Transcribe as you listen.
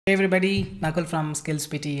Hey everybody, Nakul from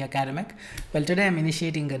SkillspteE Academic. Well, today I'm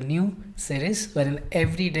initiating a new series wherein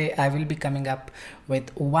every day I will be coming up with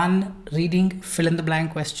one reading fill in the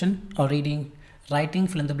blank question or writing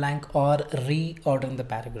fill in the blank or reordering the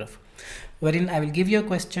paragraph, wherein I will give you a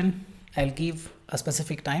question. I'll give a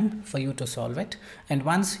specific time for you to solve it, and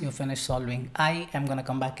once you finish solving, I am going to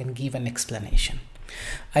come back and give an explanation.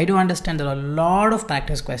 I do understand there are a lot of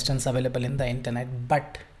practice questions available in the internet,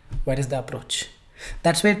 but what is the approach?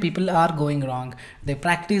 That's where people are going wrong. They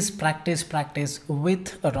practice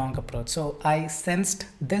with a wrong approach. So I sensed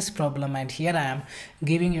this problem, and here I am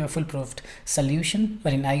giving you a foolproof solution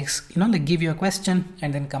wherein I give you a question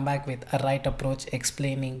and then come back with a right approach,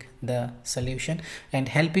 explaining the solution and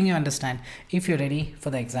helping you understand if you're ready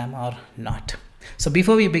for the exam or not. So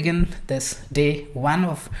before we begin this day one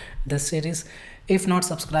of this series, if not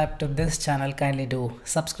subscribed to this channel, kindly do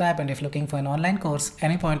subscribe. And if looking for an online course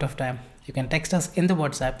any point of time, you can text us in the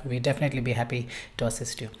WhatsApp. We'd definitely be happy to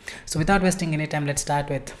assist you. So without wasting any time, let's start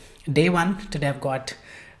with day one. Today I've got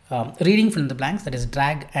reading fill in the blanks, that is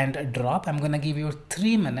drag and drop. I'm going to give you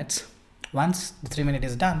 3 minutes. Once the 3 minutes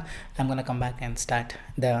is done, I'm going to come back and start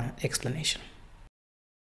the explanation.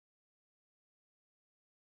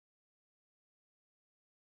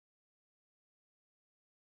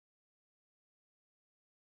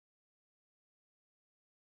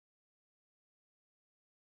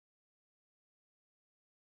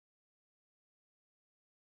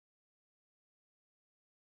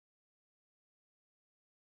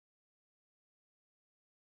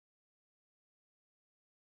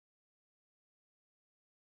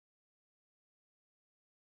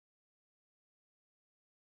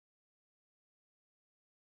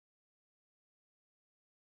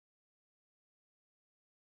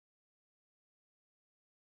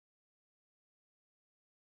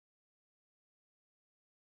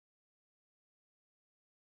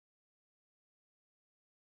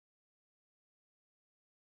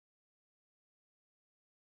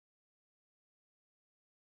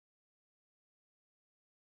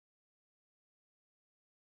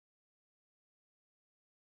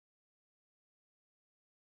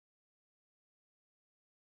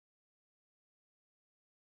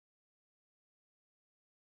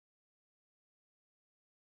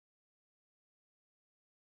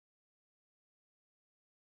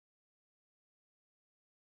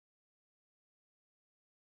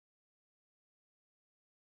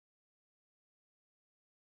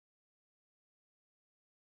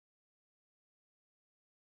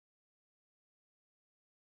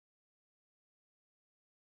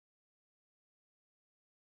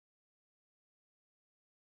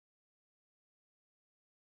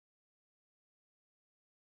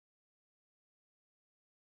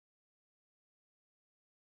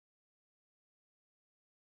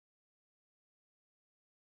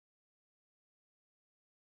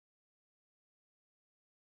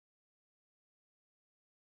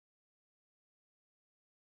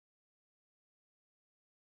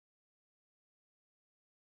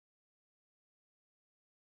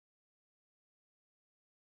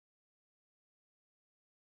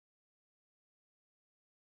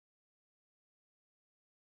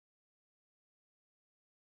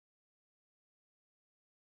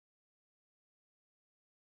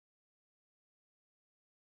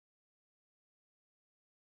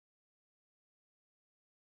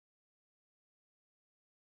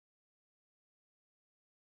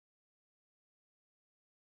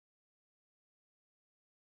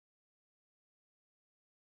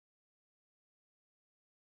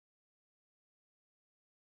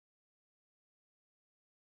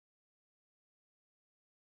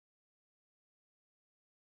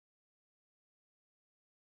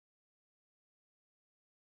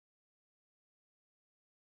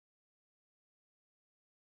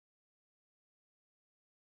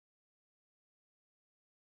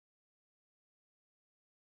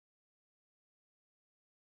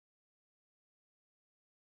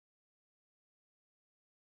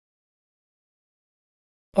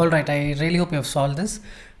 All right, I really hope you have solved this.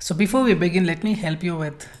 So before we begin, let me help you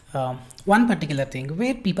with one particular thing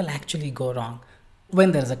where people actually go wrong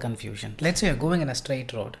when there is a confusion. Let's say you're going in a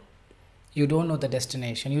straight road. You don't know the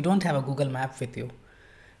destination. You don't have a Google map with you.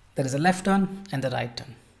 There is a left turn and the right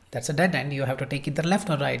turn. That's a dead end. You have to take either left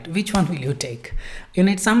or right. Which one will you take? You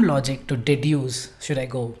need some logic to deduce, should I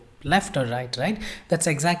go left or right? That's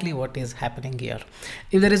exactly what is happening here.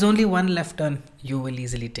 If there is only one left turn, you will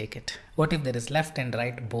easily take it. What if there is left and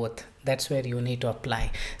right both? That's where you need to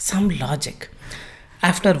apply some logic.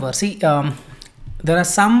 Afterwards, see, There are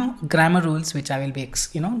some grammar rules which I will be,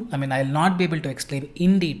 I'll not be able to explain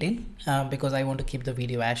in detail because I want to keep the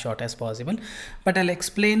video as short as possible. But I'll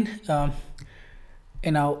explain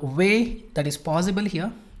in a way that is possible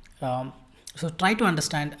here. So try to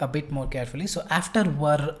understand a bit more carefully. So after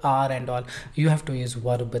were, are and all, you have to use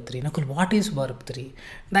verb 3. Nakul, what is verb 3?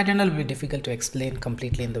 That and all will be difficult to explain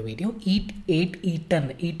completely in the video. Eat, ate,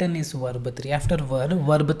 eaten. Eaten is verb 3. After were,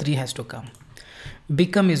 verb 3 has to come.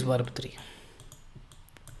 Become is verb 3.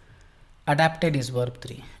 Adapted is verb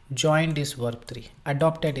 3. Joined is verb 3.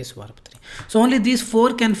 Adopted is verb 3. So only these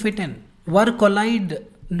 4 can fit in. Were collide.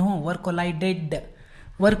 No, were collided.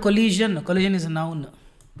 Were collision. Collision is a noun.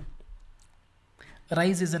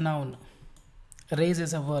 Rise is a noun. Raise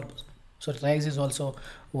is a verb. So rise is also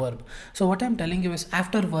verb. So what I'm telling you is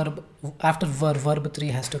after verb 3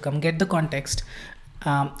 has to come. Get the context.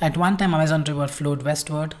 At one time, Amazon River flowed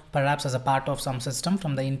westward, perhaps as a part of some system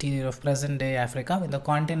from the interior of present-day Africa, when the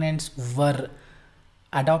continents were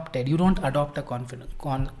adopted. You don't adopt a continent.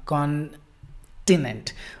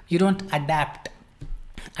 You don't adapt.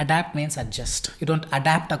 Adapt means adjust. You don't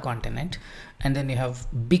adapt a continent. And then you have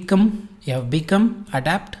become,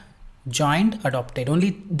 adapt, joined, adopted.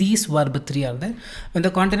 Only these verb 3 are there. When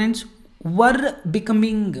the continents were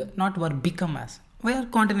becoming, not were become as, where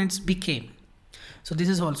continents became. So this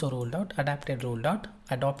is also ruled out. Adapted ruled out.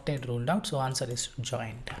 Adopted ruled out. So answer is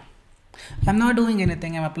joined. I'm not doing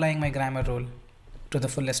anything. I'm applying my grammar rule to the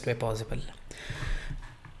fullest way possible.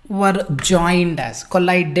 Were joined as.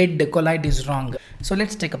 Collided. Collide is wrong. So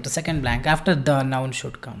let's take up the second blank. After the, noun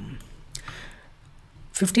should come.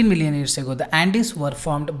 15 million years ago, the Andes were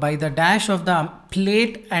formed by the dash of the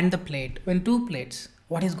plate and the plate. When two plates,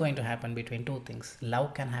 what is going to happen between two things?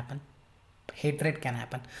 Love can happen. Hatred can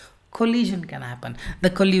happen. Collision can happen. The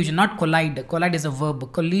collision, not collide. Collide is a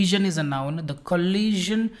verb. Collision is a noun. The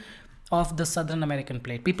collision of the Southern American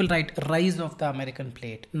plate. People write rise of the American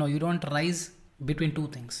plate. No, you don't rise between two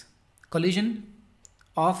things. Collision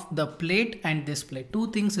of the plate and this plate. Two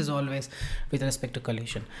things is always with respect to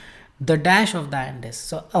collision. The dash of the Andes.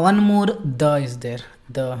 So one more the is there.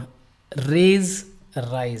 The raise,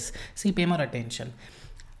 rise. See, pay more attention.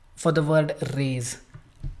 For the word raise,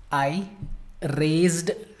 I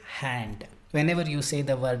raised hand. Whenever you say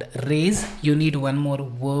the word raise, you need one more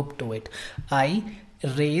verb to it. I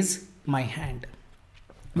raise my hand.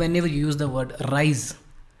 Whenever you use the word rise,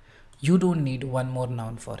 you don't need one more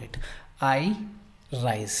noun for it. I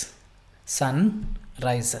rise. Sun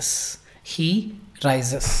rises. He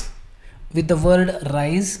rises. With the word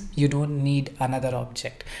rise, you don't need another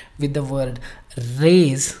object. With the word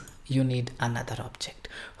raise, you need another object.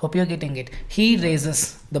 Hope you're getting it. He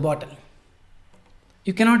raises the bottle.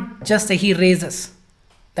 You cannot just say he raises.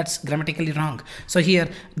 That's grammatically wrong. So here,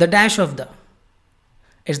 the dash of the,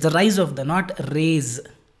 it's the rise of the, not raise.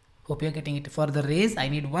 Hope you're getting it. For the raise, I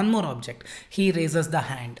need one more object. He raises the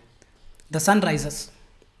hand. The sun rises.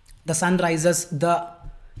 The sun rises. The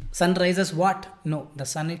sun rises what? No, the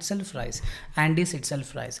sun itself rises. Andes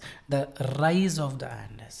itself rise. The rise of the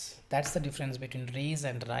Andes. That's the difference between raise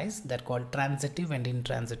and rise. They're called transitive and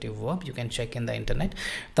intransitive verb. You can check in the internet.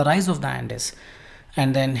 The rise of the Andes.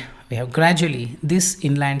 And then we have gradually this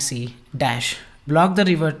inland sea dash block the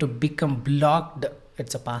river to become blocked.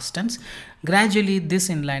 It's a past tense. Gradually this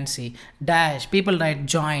inland sea dash, people write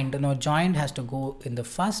joined. No, joined has to go in the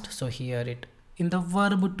first. So here it in the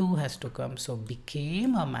verb 2 has to come. So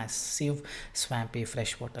became a massive swampy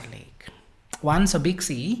freshwater lake. Once a big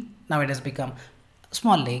sea, now it has become a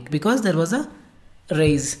small lake because there was a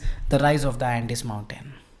rise, the rise of the Andes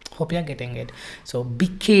mountain. Hope you are getting it. So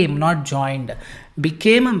became, not joined.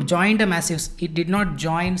 Became, joined a massive, it did not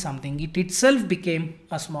join something. It itself became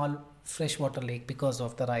a small freshwater lake because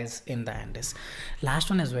of the rise in the Andes. Last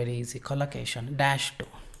one is very easy. Collocation. Dash to.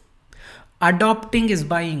 Adopting is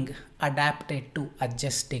buying. Adapted to.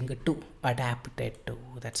 Adjusting to. Adapted to.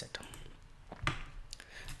 That's it.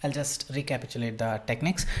 I'll just recapitulate the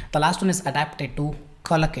techniques. The last one is adapted to.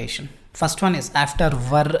 Collocation. First one is after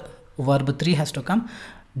verb 3 has to come.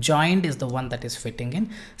 Joined is the one that is fitting in.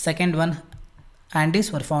 Second one,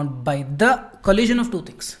 Andes were found by the collision of two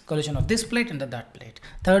things. Collision of this plate and that plate.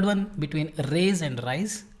 Third one, between raise and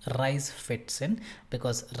rise. Rise fits in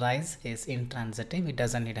because rise is intransitive. It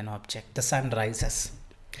doesn't need an object. The sun rises.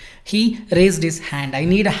 He raised his hand. I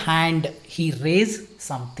need a hand. He raised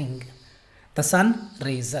something. The sun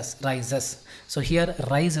rises. So here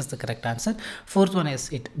rise is the correct answer. Fourth one is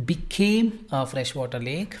it became a freshwater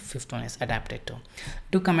lake. Fifth one is adapted to.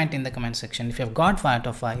 Do comment in the comment section. If you have got 5 out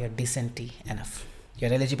of 5, you're decently enough.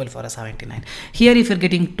 You're eligible for a 79. Here if you're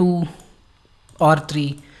getting 2 or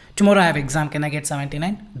 3, Tomorrow I have exam, can I get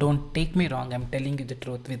 79? Don't take me wrong, I'm telling you the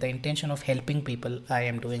truth. With the intention of helping people, I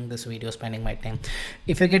am doing this video, spending my time.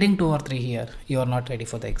 If you're getting 2 or 3 here, you are not ready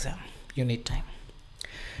for the exam. You need time.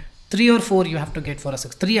 3 or 4 you have to get for a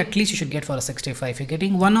 6. 3 at least you should get for a 65. If you're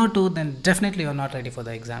getting 1 or 2, then definitely you're not ready for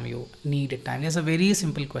the exam. You need time. There's a very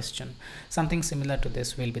simple question. Something similar to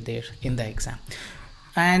this will be there in the exam.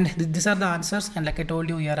 And these are the answers, and like I told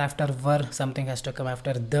you, here after were something has to come,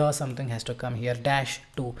 after the something has to come, here dash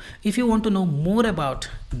to. If you want to know more about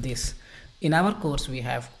this, in our course we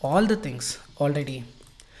have all the things already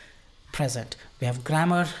present. We have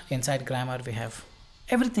grammar, inside grammar we have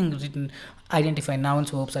everything written, identify nouns,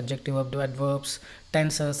 verbs, adjective, verb, adverbs,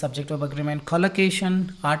 tenses, subject verb agreement,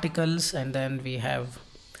 collocation, articles, and then we have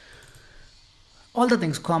all the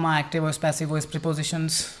things, comma, active voice, passive voice,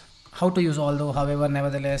 prepositions, how to use although, however,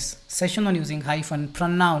 nevertheless, session on using hyphen,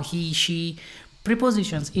 pronoun, he, she,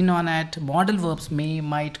 prepositions, in, on, at, modal verbs, may,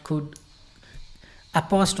 might, could,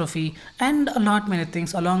 apostrophe, and a lot many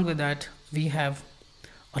things. Along with that, we have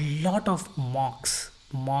a lot of mocks.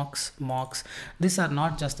 These are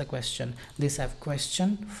not just a question. These have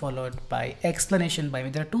question followed by explanation by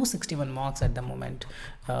me. There are 261 mocks at the moment.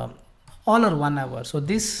 All are 1 hour. So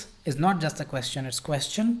this is not just a question, it's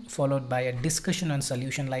question followed by a discussion and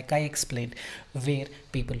solution, like I explained, where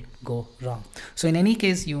people go wrong. So in any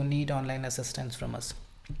case, you need online assistance from us.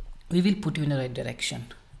 We will put you in the right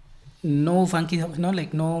direction. No funky,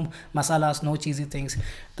 no masalas, no cheesy things.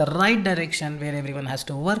 The right direction where everyone has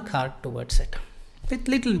to work hard towards it. With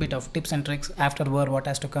little bit of tips and tricks after word, what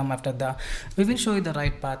has to come after the. We will show you the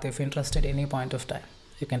right path. If interested any point of time,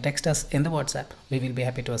 you can text us in the WhatsApp. We will be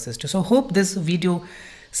happy to assist you. So hope this video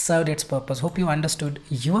served its purpose. Hope you understood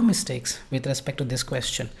your mistakes with respect to this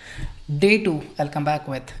question. Day 2, I'll come back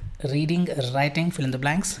with reading, writing, fill in the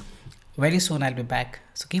blanks. Very soon I'll be back.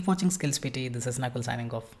 So keep watching Skills PTE. This is Nakul signing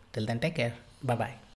off. Till then, take care. Bye-bye.